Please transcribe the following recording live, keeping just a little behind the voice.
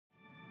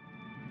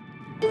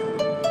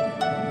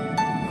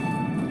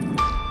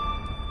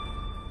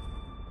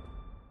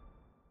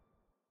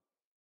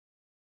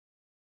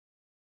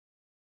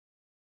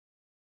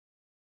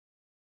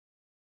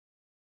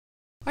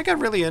I got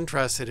really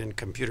interested in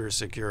computer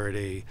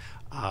security,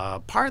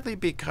 partly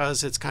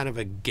because it's kind of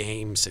a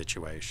game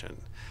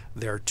situation.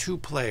 There are two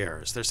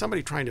players. There's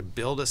somebody trying to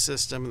build a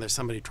system, and there's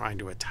somebody trying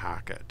to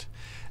attack it.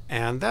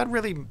 And that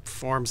really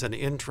forms an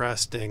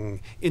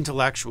interesting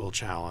intellectual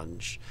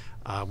challenge.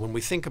 When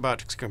we think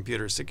about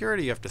computer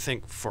security, you have to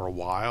think for a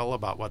while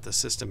about what the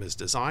system is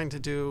designed to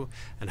do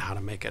and how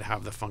to make it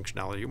have the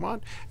functionality you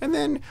want. And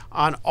then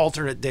on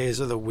alternate days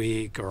of the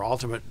week or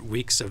alternate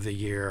weeks of the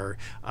year,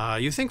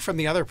 you think from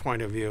the other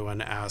point of view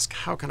and ask,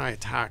 how can I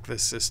attack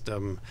this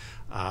system?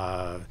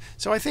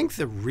 So I think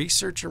the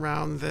research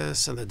around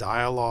this and the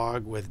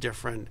dialogue with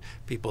different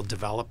people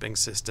developing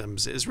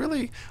systems is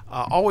really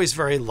always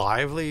very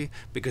lively,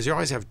 because you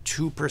always have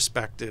two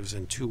perspectives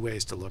and two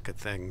ways to look at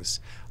things.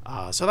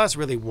 So that's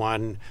really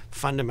one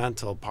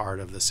fundamental part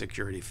of the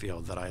security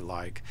field that I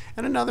like.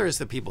 And another is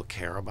that people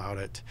care about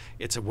it.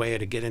 It's a way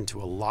to get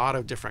into a lot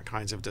of different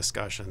kinds of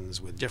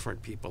discussions with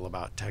different people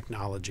about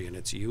technology and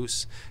its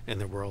use in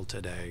the world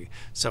today.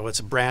 So it's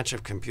a branch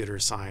of computer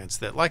science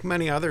that, like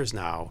many others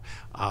now,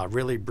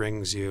 really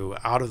brings you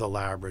out of the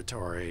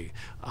laboratory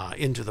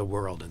into the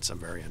world in some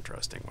very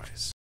interesting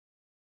ways.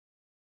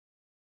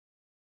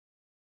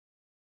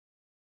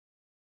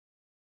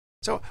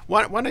 So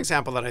one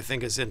example that I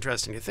think is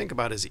interesting to think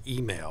about is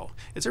email.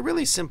 It's a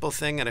really simple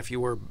thing, and if you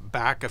were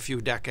back a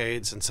few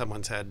decades and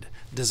someone said,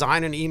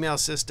 design an email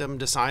system,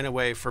 design a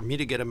way for me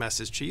to get a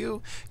message to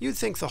you, you'd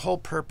think the whole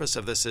purpose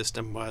of the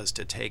system was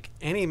to take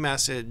any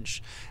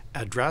message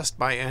addressed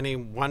by any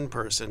one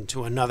person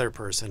to another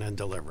person and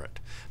deliver it.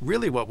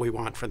 Really what we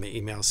want from the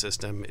email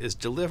system is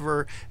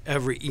deliver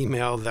every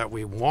email that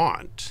we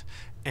want.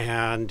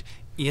 And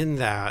in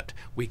that,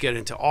 we get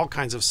into all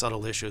kinds of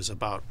subtle issues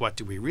about what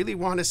do we really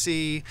want to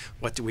see,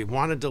 what do we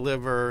want to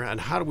deliver,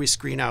 and how do we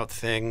screen out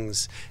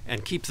things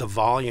and keep the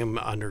volume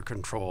under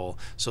control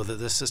so that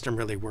the system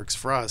really works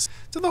for us.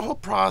 So the whole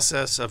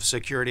process of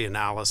security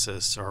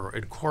analysis or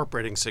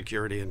incorporating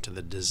security into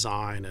the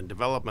design and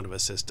development of a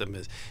system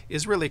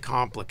is really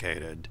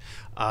complicated,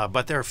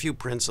 but there are a few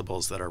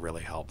principles that are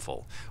really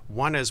helpful.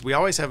 One is we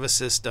always have a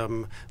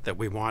system that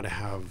we want to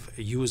have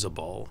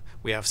usable.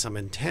 We have some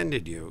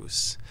intended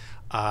use.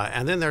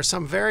 And then there's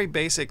some very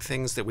basic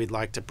things that we'd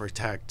like to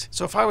protect.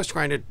 So if I was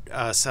trying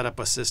to set up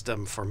a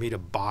system for me to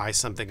buy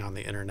something on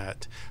the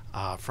internet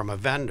from a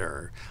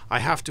vendor, I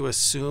have to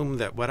assume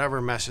that whatever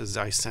message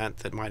I sent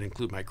that might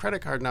include my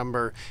credit card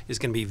number is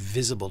going to be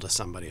visible to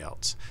somebody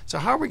else. So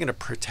how are we going to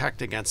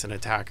protect against an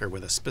attacker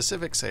with a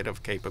specific set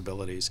of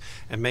capabilities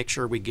and make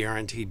sure we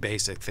guarantee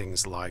basic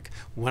things like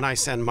when I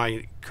send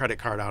my credit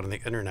card out on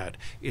the internet,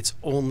 it's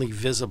only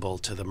visible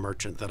to the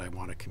merchant that I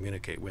want to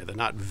communicate with and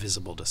not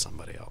visible to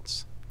somebody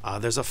else?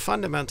 There's a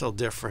fundamental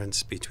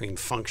difference between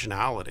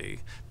functionality,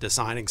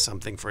 designing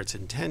something for its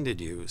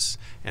intended use,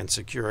 and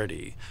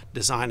security,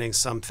 designing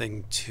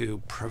something to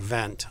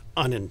prevent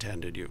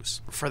unintended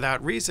use. For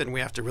that reason, we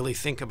have to really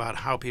think about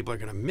how people are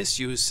going to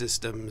misuse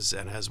systems,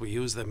 and as we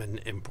use them in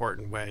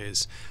important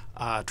ways,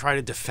 try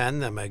to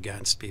defend them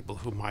against people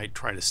who might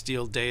try to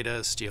steal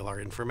data, steal our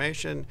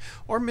information,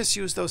 or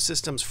misuse those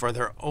systems for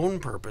their own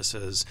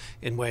purposes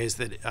in ways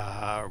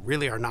that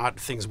really are not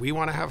things we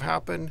want to have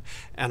happen,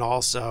 and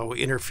also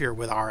interfere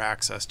with our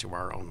access to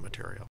our own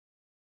material.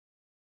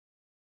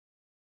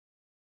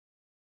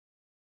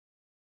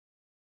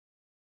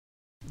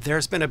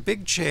 There's been a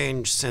big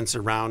change since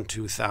around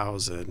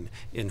 2000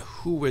 in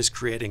who is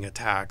creating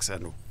attacks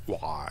and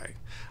why.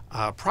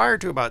 Prior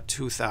to about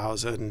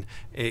 2000,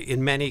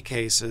 in many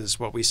cases,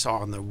 what we saw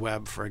on the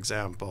web, for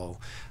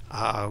example,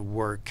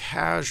 were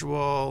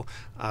casual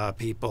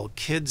people,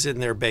 kids in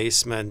their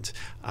basement,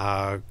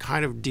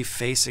 kind of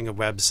defacing a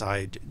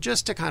website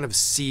just to kind of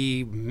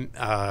see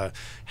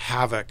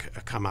havoc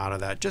come out of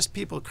that, just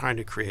people trying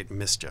to create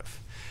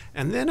mischief.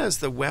 And then as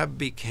the web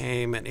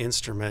became an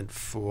instrument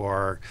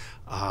for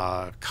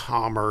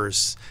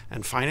commerce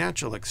and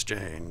financial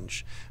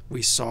exchange,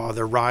 we saw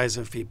the rise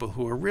of people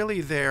who were really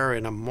there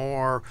in a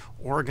more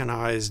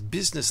organized,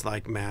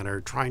 business-like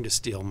manner trying to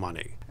steal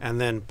money. And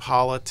then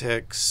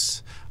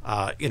politics,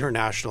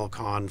 international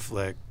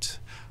conflict,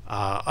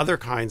 other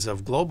kinds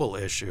of global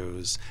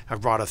issues have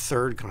brought a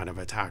third kind of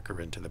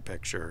attacker into the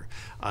picture,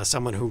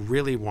 someone who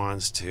really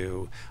wants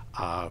to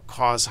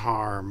cause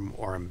harm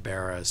or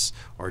embarrass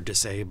or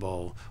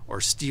disable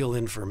or steal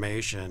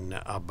information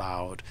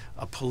about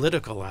a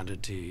political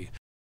entity.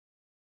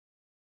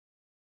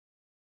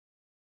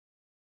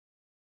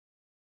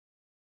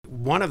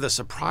 One of the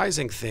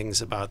surprising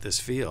things about this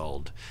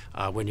field,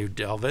 when you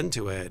delve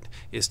into it,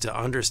 is to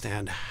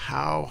understand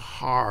how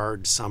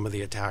hard some of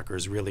the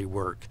attackers really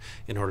work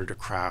in order to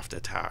craft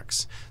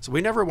attacks. So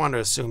we never want to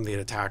assume the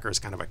attacker is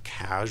kind of a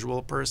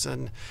casual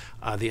person.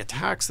 The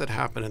attacks that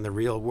happen in the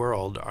real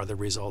world are the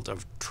result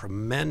of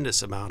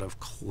tremendous amount of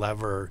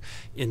clever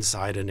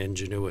insight and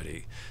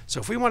ingenuity. So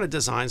if we want to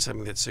design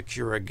something that's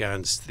secure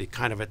against the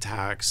kind of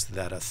attacks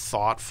that a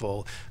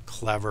thoughtful,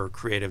 clever,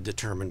 creative,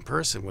 determined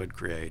person would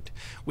create,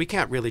 we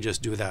can't really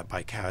just do that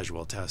by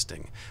casual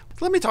testing.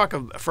 Let me talk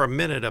for a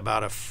minute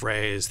about a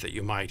phrase that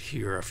you might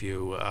hear if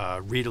you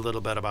read a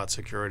little bit about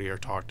security or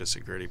talk to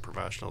security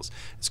professionals.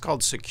 It's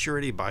called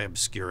security by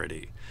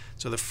obscurity.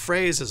 So the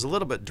phrase is a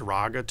little bit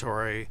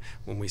derogatory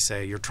when we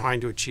say you're trying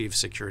to achieve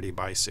security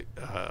by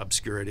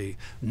obscurity.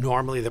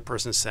 Normally the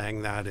person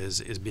saying that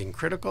is being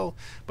critical,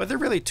 but there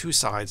are really two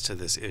sides to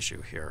this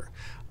issue here.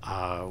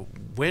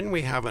 When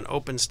we have an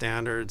open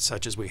standard,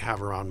 such as we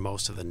have around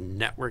most of the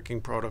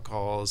networking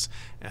protocols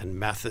and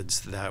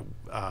methods that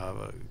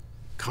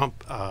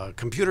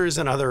computers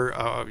and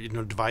other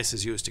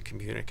devices use to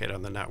communicate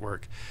on the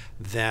network,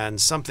 then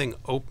something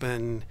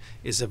open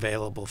is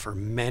available for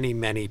many,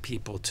 many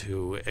people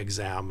to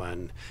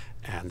examine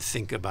and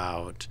think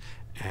about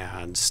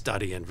and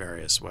study in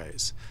various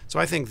ways. So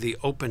I think the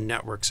open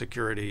network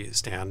security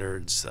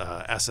standards,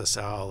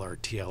 SSL or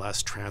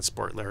TLS,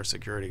 transport layer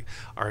security,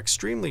 are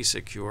extremely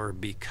secure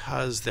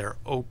because they're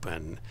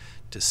open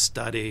to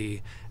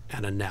study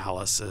and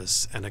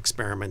analysis and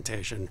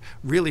experimentation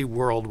really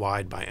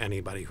worldwide by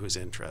anybody who's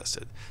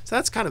interested. So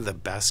that's kind of the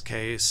best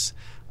case.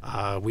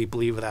 We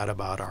believe that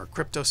about our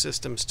crypto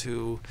systems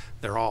too.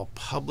 They're all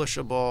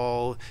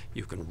publishable.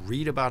 You can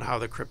read about how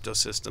the crypto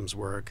systems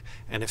work.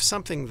 And if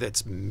something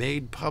that's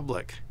made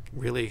public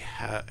really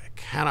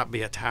cannot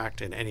be attacked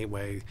in any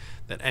way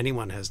that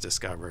anyone has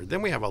discovered,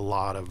 then we have a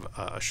lot of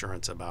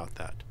assurance about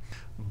that.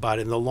 But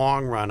in the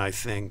long run, I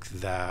think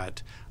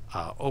that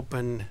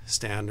open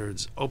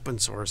standards, open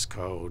source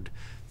code,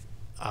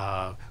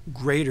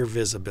 greater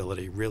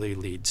visibility really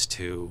leads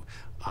to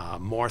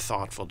more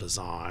thoughtful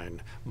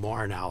design,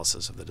 more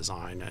analysis of the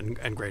design,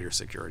 and greater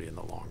security in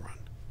the long run.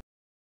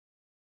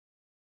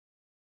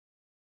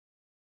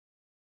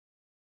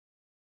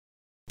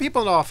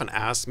 People often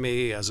ask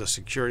me, as a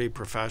security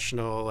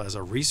professional, as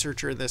a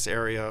researcher in this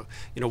area,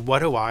 what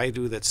do I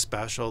do that's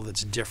special,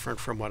 that's different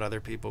from what other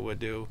people would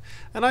do?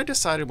 And I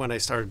decided when I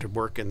started to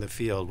work in the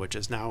field, which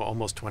is now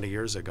almost 20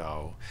 years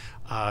ago,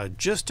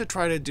 just to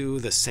try to do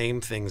the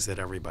same things that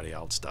everybody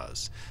else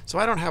does. So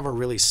I don't have a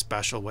really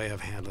special way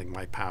of handling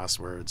my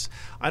passwords.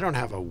 I don't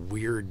have a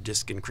weird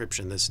disk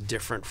encryption that's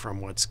different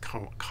from what's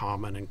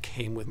common and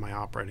came with my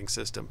operating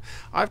system.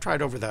 I've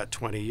tried over that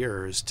 20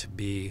 years to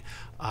be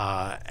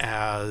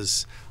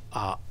as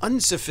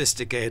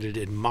unsophisticated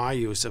in my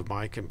use of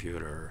my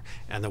computer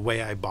and the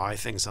way I buy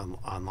things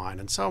online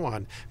and so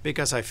on,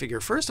 because I figure,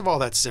 first of all,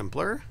 that's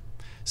simpler.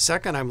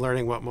 Second, I'm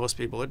learning what most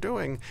people are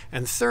doing.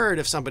 And third,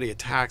 if somebody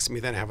attacks me,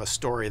 then I have a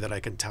story that I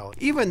can tell.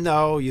 Even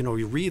though,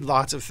 you read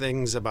lots of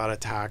things about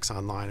attacks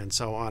online and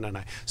so on, and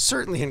I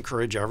certainly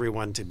encourage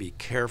everyone to be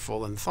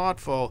careful and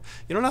thoughtful,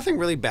 nothing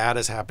really bad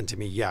has happened to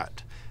me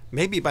yet.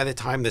 Maybe by the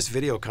time this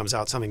video comes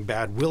out, something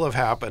bad will have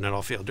happened and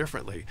I'll feel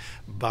differently.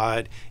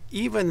 But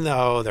even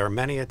though there are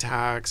many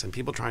attacks and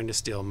people trying to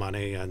steal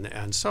money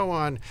and so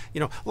on,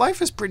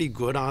 life is pretty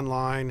good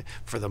online.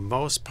 For the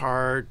most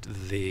part,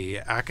 the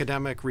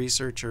academic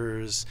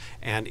researchers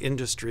and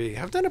industry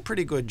have done a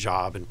pretty good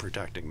job in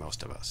protecting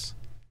most of us.